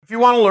If you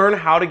want to learn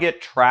how to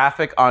get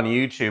traffic on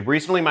YouTube,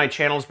 recently my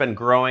channel's been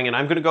growing and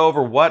I'm going to go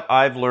over what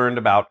I've learned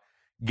about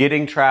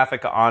getting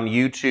traffic on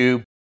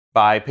YouTube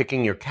by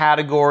picking your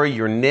category,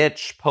 your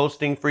niche,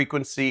 posting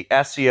frequency,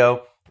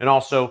 SEO, and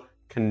also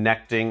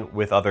connecting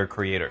with other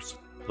creators.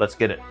 Let's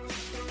get it.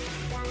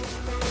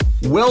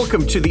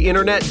 Welcome to the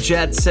Internet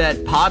Jet Set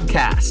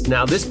podcast.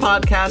 Now, this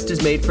podcast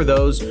is made for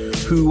those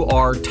who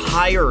are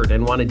tired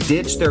and want to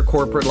ditch their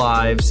corporate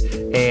lives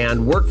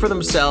and work for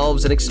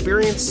themselves and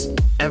experience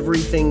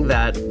everything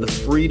that the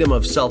freedom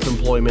of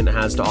self-employment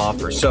has to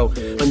offer. So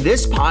on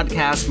this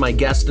podcast, my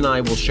guest and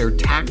I will share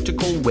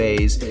tactical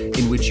ways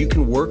in which you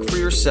can work for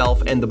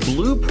yourself and the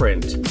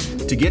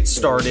blueprint to get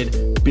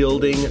started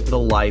building the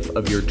life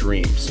of your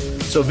dreams.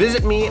 So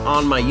visit me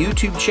on my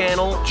YouTube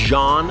channel,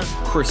 John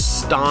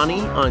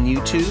Crestani on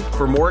YouTube,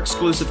 for more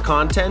exclusive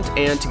content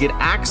and to get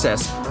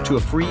access to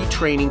a free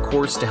training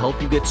course to help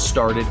you get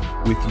started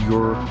with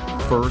your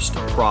first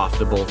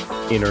profitable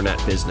internet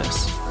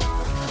business.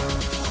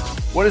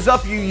 What is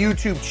up, you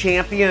YouTube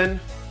champion?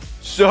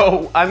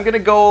 So I'm going to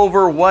go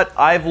over what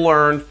I've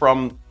learned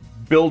from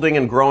building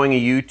and growing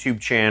a YouTube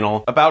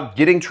channel about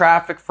getting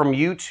traffic from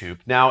YouTube.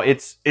 Now,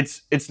 it's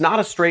not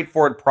a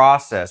straightforward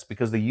process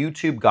because the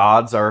YouTube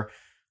gods are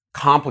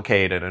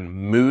complicated and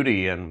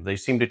moody and they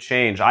seem to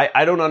change.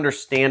 I don't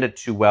understand it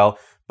too well,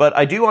 but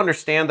I do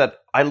understand that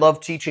I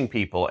love teaching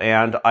people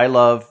and I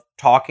love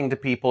talking to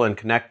people and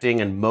connecting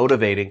and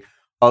motivating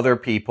other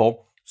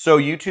people. So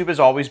YouTube has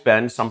always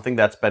been something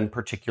that's been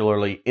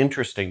particularly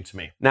interesting to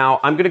me. Now,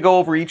 I'm going to go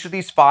over each of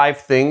these 5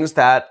 things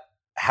that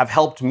have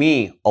helped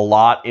me a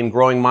lot in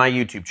growing my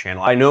YouTube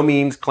channel. By no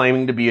means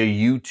claiming to be a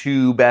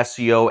YouTube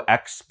SEO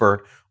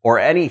expert or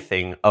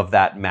anything of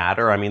that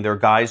matter. I mean, there are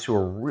guys who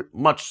are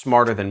much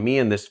smarter than me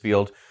in this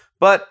field,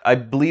 but I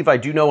believe I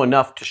do know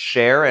enough to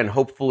share, and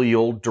hopefully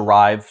you'll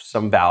derive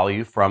some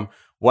value from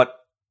what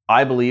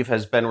I believe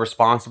has been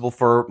responsible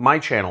for my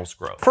channel's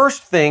growth.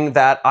 First thing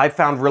that I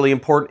found really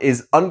important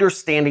is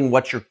understanding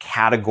what your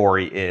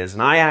category is.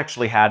 And I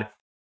actually had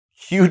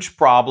huge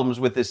problems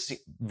with this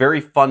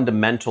very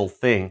fundamental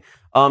thing.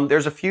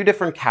 There's a few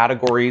different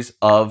categories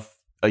of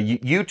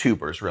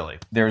YouTubers, really.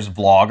 There's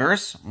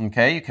vloggers,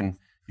 okay? You can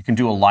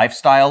do a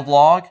lifestyle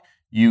vlog.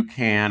 You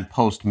can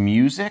post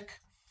music.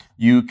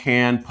 You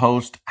can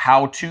post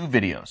how-to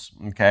videos,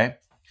 okay?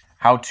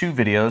 How-to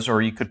videos,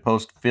 or you could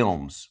post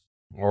films,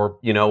 or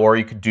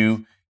you could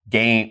do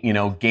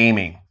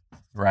gaming,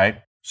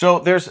 right? So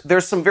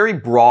there's some very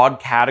broad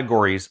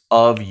categories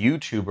of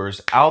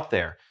YouTubers out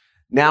there.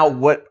 Now,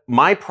 what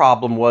my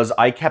problem was,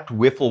 I kept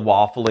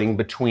waffling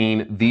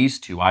between these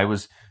two. I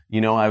was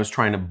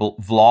trying to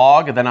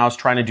vlog, and then I was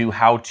trying to do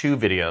how-to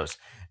videos.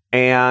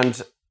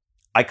 And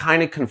I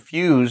kind of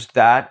confused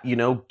that,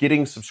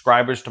 getting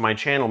subscribers to my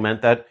channel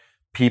meant that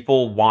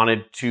people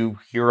wanted to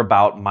hear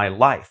about my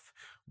life,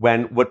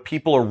 when what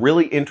people are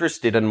really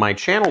interested in my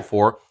channel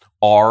for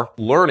are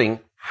learning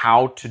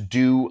how to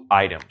do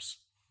items.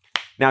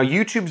 Now,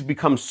 YouTube's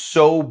become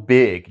so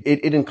big.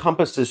 It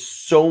encompasses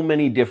so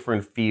many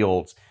different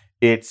fields.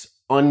 It's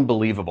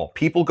unbelievable.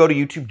 People go to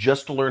YouTube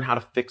just to learn how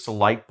to fix a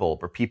light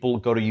bulb, or people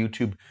go to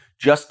YouTube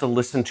just to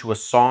listen to a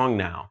song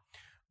now.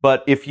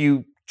 But if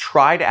you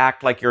try to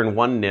act like you're in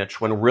one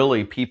niche when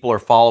really people are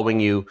following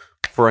you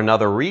for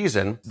another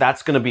reason,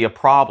 that's going to be a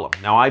problem.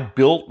 Now, I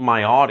built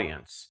my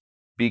audience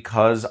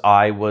because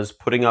I was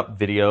putting up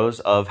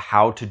videos of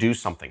how to do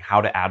something,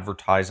 how to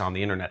advertise on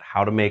the internet,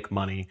 how to make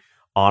money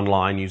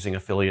online using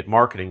affiliate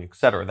marketing,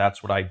 etc.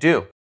 That's what I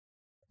do.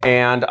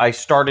 And I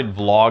started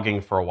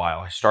vlogging for a while.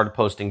 I started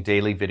posting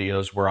daily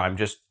videos where I'm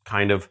just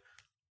kind of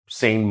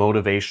saying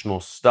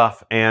motivational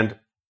stuff. And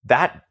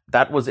that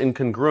was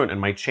incongruent. And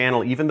my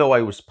channel, even though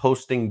I was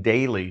posting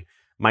daily,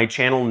 my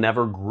channel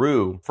never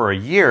grew for a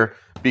year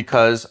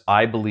because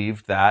I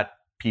believed that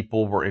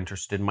people were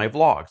interested in my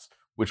vlogs,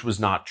 which was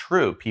not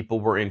true.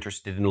 People were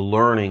interested in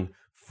learning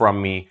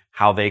from me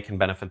how they can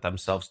benefit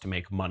themselves to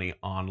make money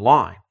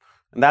online.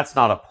 And that's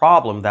not a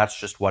problem. That's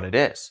just what it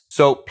is.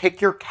 So pick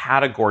your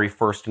category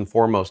first and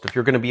foremost. If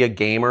you're going to be a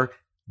gamer,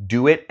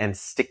 do it and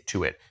stick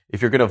to it.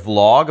 If you're going to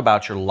vlog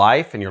about your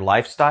life and your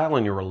lifestyle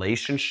and your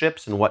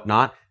relationships and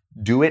whatnot,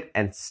 do it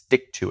and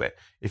stick to it.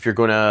 If you're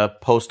going to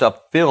post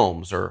up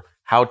films or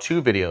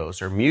how-to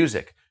videos or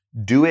music,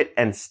 do it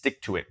and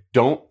stick to it.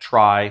 Don't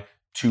try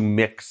to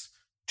mix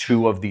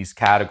 2 of these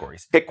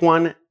categories. Pick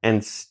one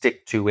and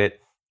stick to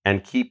it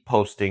and keep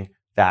posting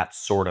that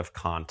sort of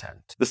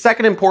content. The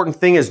second important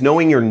thing is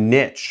knowing your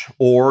niche,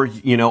 or,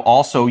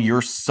 also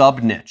your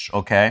sub niche,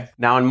 okay?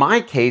 Now, in my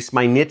case,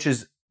 my niche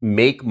is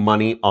make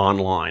money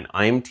online.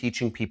 I am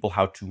teaching people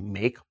how to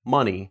make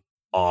money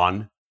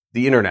on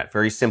the internet,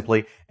 very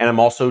simply. And I'm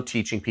also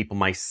teaching people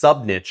my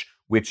sub niche,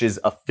 which is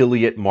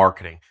affiliate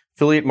marketing.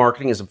 Affiliate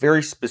marketing is a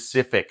very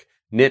specific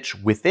niche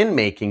within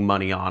making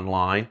money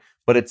online,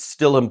 but it's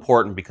still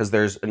important because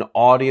there's an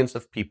audience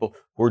of people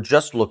who are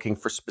just looking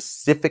for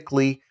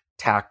specifically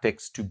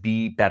tactics to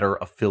be better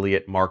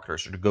affiliate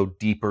marketers or to go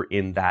deeper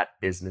in that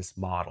business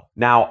model.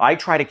 Now, I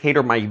try to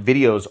cater my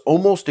videos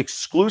almost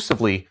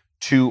exclusively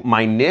to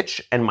my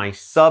niche and my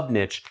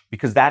sub-niche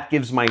because that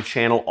gives my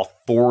channel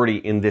authority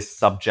in this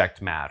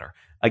subject matter.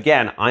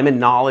 Again, I'm a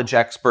knowledge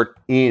expert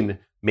in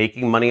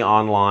making money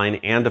online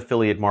and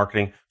affiliate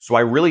marketing, so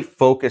I really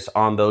focus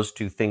on those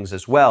two things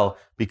as well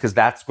because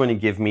that's going to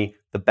give me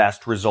the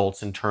best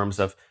results in terms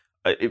of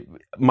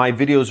my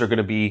videos are going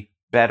to be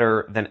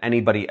better than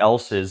anybody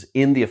else's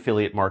in the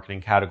affiliate marketing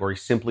category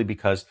simply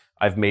because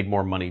I've made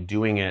more money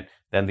doing it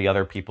than the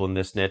other people in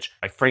this niche.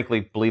 I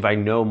frankly believe I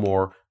know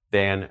more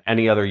than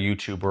any other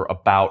YouTuber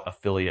about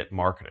affiliate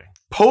marketing.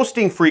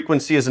 Posting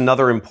frequency is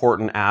another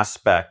important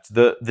aspect.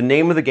 The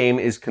name of the game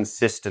is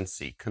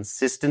consistency.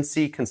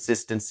 Consistency,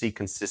 consistency,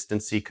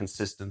 consistency,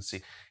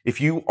 consistency. If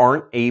you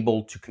aren't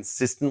able to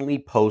consistently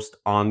post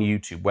on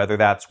YouTube, whether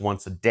that's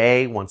once a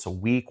day, once a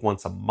week,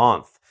 once a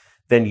month,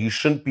 then you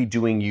shouldn't be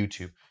doing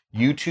YouTube.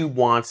 YouTube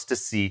wants to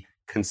see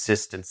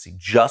consistency.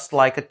 Just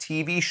like a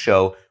TV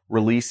show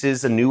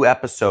releases a new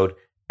episode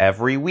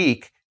every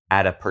week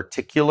at a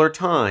particular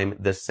time,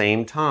 the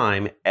same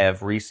time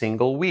every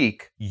single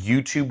week,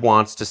 YouTube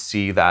wants to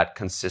see that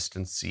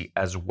consistency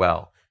as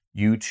well.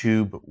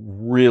 YouTube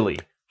really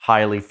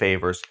highly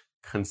favors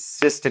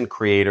consistent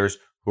creators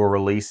who are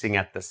releasing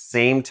at the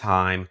same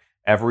time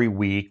every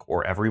week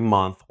or every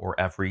month or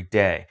every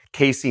day.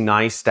 Casey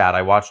Neistat,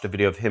 I watched a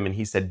video of him and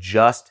he said,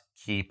 just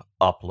keep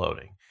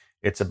uploading.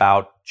 It's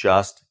about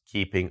just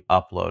keeping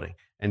uploading.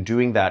 And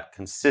doing that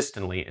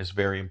consistently is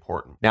very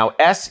important. Now,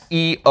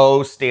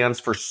 SEO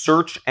stands for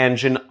search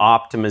engine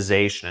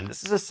optimization. And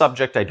this is a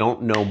subject I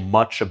don't know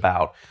much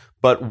about.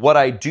 But what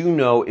I do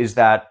know is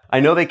that I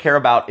know they care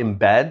about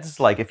embeds,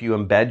 like if you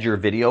embed your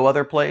video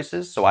other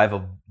places. So I have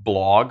a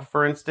blog,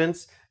 for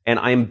instance, and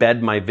I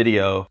embed my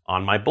video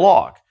on my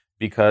blog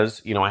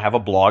because, I have a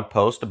blog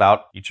post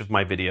about each of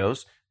my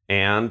videos.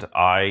 And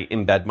I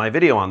embed my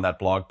video on that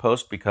blog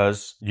post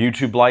because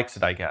YouTube likes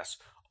it, I guess.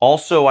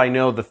 Also, I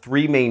know the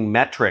three main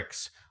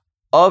metrics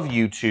of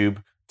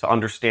YouTube to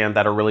understand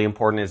that are really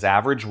important is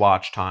average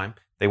watch time.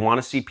 They want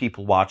to see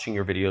people watching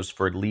your videos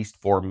for at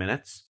least 4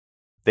 minutes.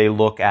 They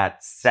look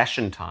at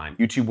session time.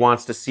 YouTube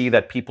wants to see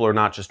that people are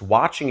not just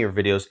watching your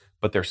videos,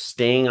 but they're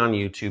staying on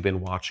YouTube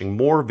and watching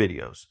more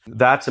videos.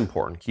 That's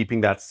important.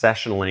 Keeping that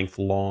session length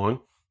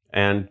long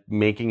and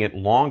making it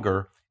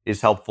longer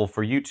is helpful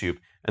for YouTube.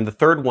 And the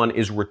third one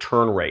is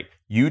return rate.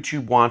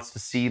 YouTube wants to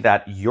see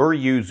that your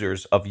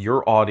users of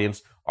your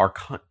audience are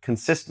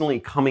consistently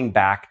coming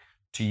back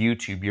to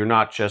YouTube. You're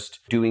not just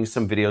doing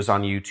some videos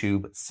on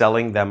YouTube,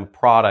 selling them a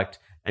product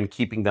and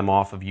keeping them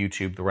off of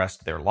YouTube the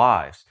rest of their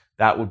lives.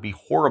 That would be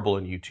horrible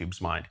in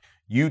YouTube's mind.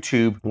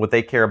 YouTube, what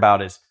they care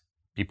about is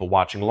people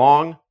watching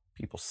long,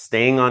 people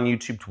staying on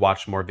YouTube to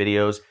watch more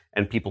videos,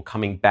 and people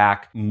coming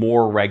back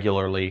more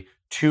regularly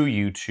to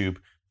YouTube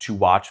to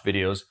watch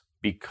videos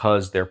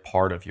because they're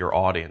part of your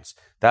audience.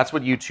 That's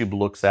what YouTube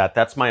looks at.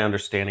 That's my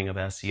understanding of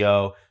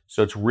SEO.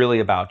 So it's really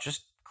about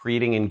just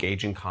creating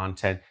engaging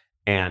content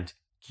and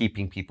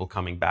keeping people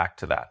coming back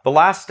to that. The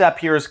last step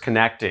here is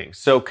connecting.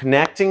 So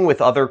connecting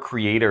with other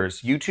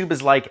creators. YouTube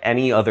is like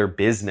any other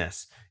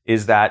business,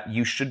 is that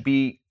you should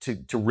be,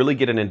 to really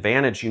get an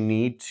advantage, you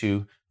need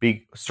to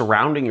be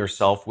surrounding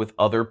yourself with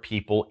other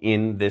people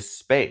in this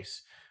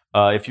space.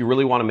 If you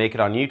really want to make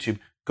it on YouTube,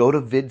 go to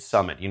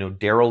VidSummit.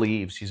 Daryl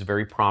Eves, he's a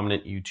very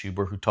prominent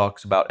YouTuber who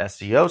talks about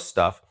SEO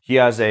stuff. He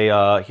has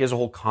a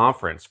whole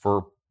conference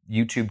for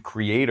YouTube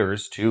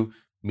creators to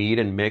meet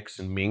and mix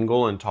and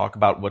mingle and talk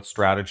about what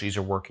strategies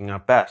are working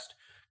out best.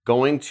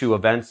 Going to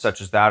events such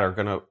as that are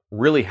going to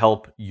really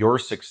help your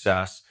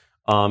success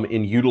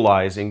in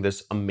utilizing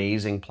this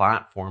amazing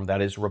platform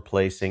that is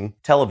replacing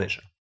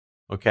television,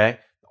 okay?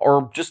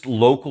 Or just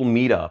local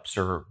meetups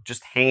or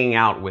just hanging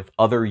out with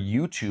other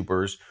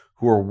YouTubers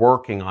who are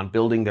working on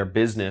building their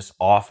business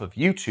off of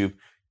YouTube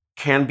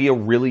can be a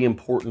really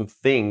important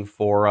thing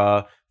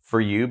for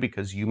you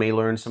because you may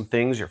learn some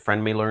things, your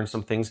friend may learn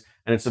some things,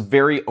 and it's a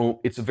very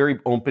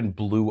open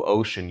blue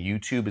ocean.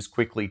 YouTube is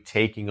quickly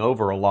taking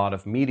over a lot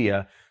of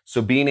media,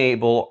 so being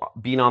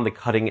on the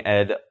cutting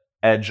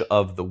edge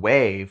of the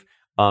wave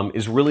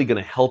is really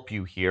going to help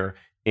you here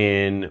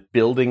in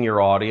building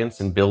your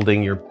audience and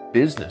building your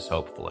business,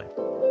 hopefully.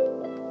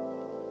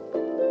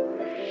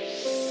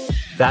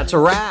 That's a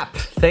wrap.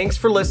 Thanks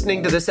for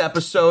listening to this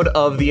episode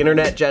of the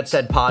Internet Jet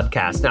Set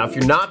podcast. Now, if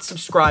you're not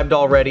subscribed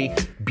already,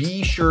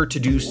 be sure to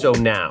do so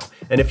now.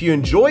 And if you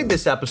enjoyed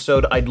this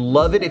episode, I'd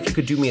love it if you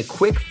could do me a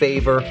quick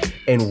favor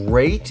and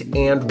rate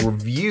and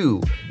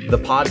review the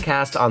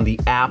podcast on the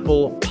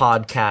Apple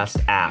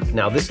Podcast app.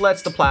 Now, this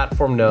lets the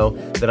platform know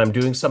that I'm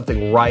doing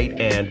something right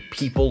and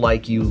people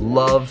like you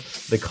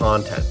love the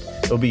content.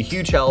 It'll be a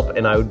huge help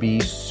and I would be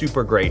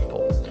super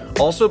grateful.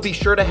 Also, be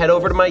sure to head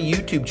over to my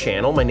YouTube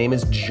channel. My name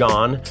is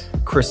John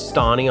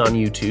Crestani on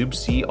YouTube,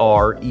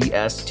 Crestani,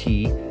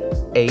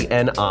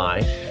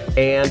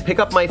 and pick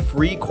up my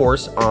free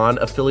course on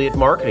affiliate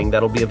marketing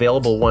that'll be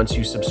available once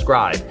you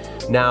subscribe.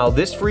 Now,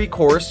 this free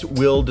course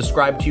will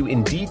describe to you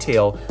in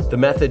detail the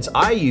methods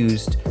I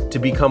used to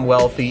become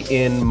wealthy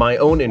in my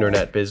own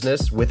internet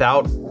business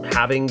without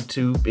having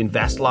to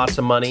invest lots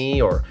of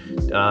money or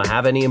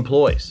have any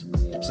employees.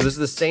 So this is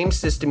the same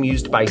system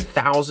used by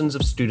thousands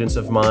of students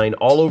of mine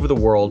all over the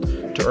world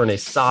to earn a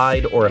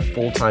side or a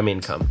full-time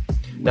income.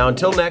 Now,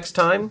 until next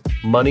time,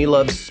 money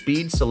loves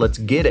speed, so let's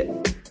get it.